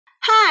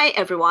Hi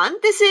everyone,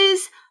 this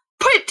is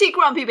Pretty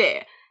Grumpy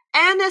Bear,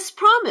 and as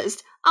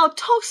promised, I'll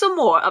talk some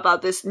more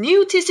about this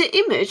new teaser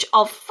image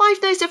of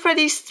Five Nights at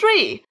Freddy's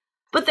 3.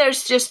 But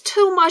there's just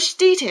too much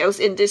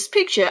details in this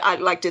picture I'd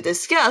like to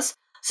discuss,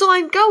 so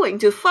I'm going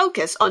to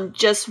focus on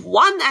just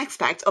one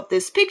aspect of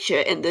this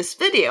picture in this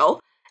video,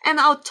 and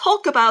I'll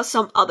talk about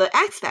some other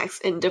aspects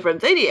in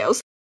different videos,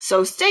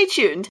 so stay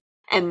tuned,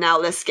 and now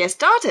let's get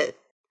started.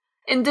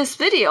 In this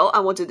video, I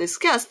want to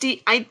discuss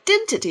the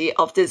identity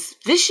of this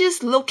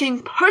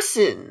vicious-looking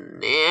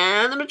person,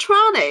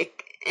 animatronic,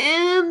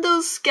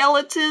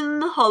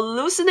 endoskeleton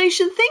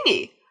hallucination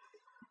thingy.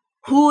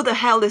 Who the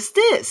hell is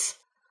this?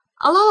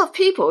 A lot of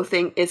people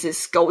think it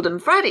is Golden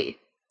Freddy.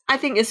 I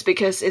think it's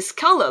because its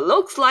color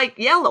looks like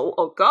yellow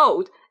or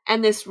gold,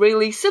 and is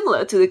really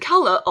similar to the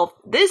color of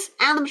this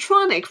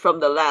animatronic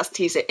from the last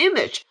teaser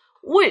image,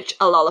 which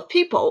a lot of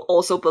people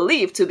also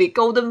believe to be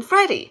Golden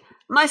Freddy,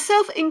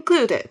 myself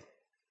included.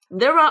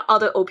 There are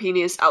other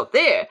opinions out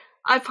there.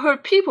 I've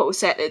heard people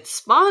say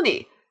it's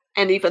Barney,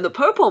 and even the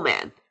Purple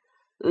Man.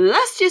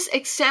 Let's just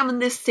examine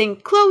this thing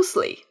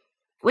closely.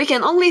 We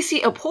can only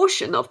see a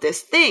portion of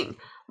this thing.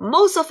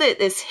 Most of it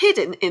is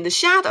hidden in the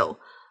shadow,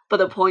 but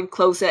upon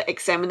closer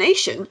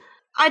examination,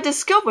 I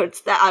discovered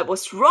that I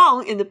was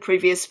wrong in the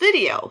previous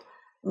video.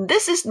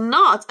 This is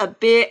not a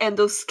bare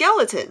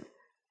endoskeleton.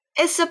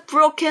 It's a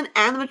broken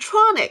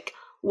animatronic,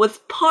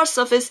 with parts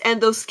of its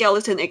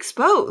endoskeleton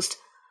exposed.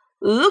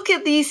 Look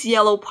at these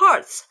yellow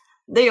parts.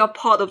 They are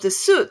part of the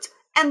suit,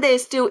 and they're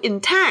still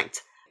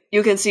intact.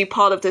 You can see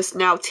part of the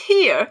snout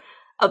here,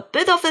 a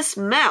bit of its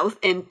mouth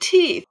and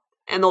teeth,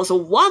 and also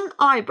one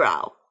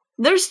eyebrow.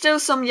 There's still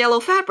some yellow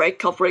fabric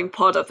covering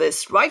part of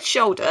its right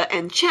shoulder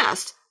and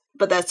chest,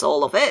 but that's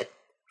all of it.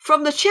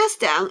 From the chest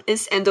down,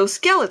 its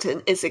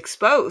endoskeleton is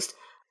exposed.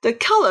 The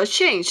color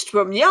changed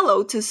from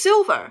yellow to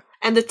silver,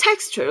 and the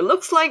texture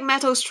looks like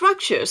metal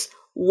structures,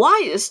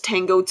 wires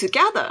tangled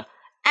together.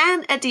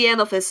 And at the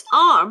end of its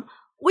arm,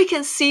 we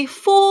can see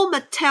 4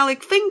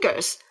 metallic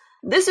fingers.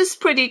 This is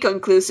pretty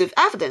conclusive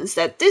evidence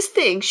that this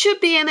thing should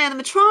be an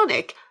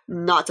animatronic,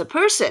 not a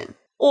person,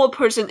 or a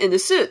person in the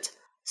suit.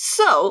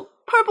 So,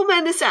 Purple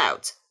Man is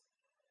out.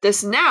 The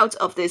snout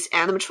of this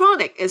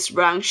animatronic is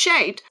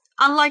round-shaped,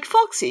 unlike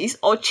Foxy's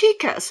or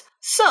Chica's,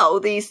 so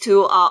these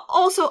two are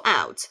also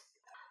out.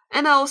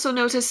 And I also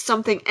noticed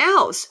something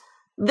else.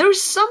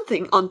 There's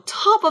something on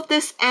top of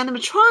this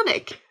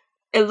animatronic.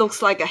 It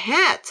looks like a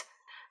hat.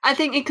 I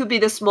think it could be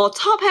the small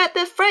top hat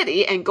that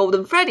Freddy and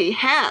Golden Freddy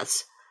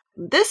has.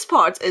 This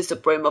part is the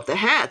brim of the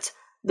hat.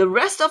 The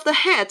rest of the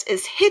hat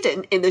is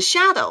hidden in the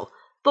shadow,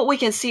 but we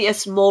can see a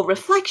small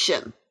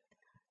reflection.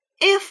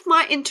 If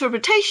my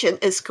interpretation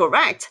is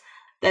correct,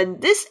 then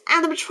this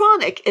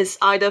animatronic is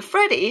either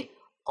Freddy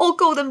or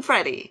Golden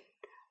Freddy.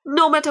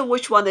 No matter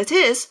which one it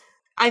is,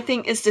 I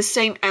think it's the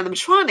same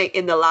animatronic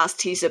in the last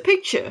teaser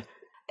picture.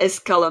 Its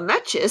color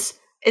matches,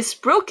 it's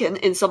broken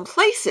in some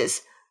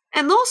places,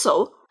 and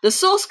also, the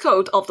source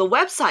code of the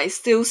website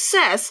still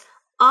says,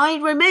 I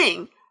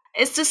remain.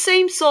 It's the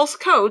same source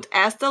code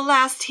as the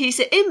last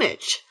teaser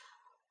image.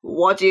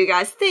 What do you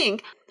guys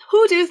think?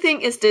 Who do you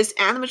think is this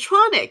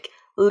animatronic?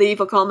 Leave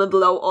a comment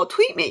below or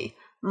tweet me.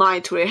 My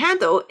Twitter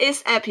handle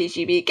is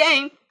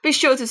 @PGBGame. Be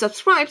sure to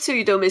subscribe so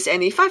you don't miss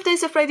any Five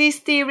Nights at Freddy's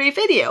theory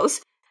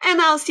videos.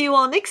 And I'll see you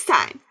all next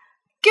time.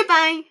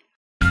 Goodbye!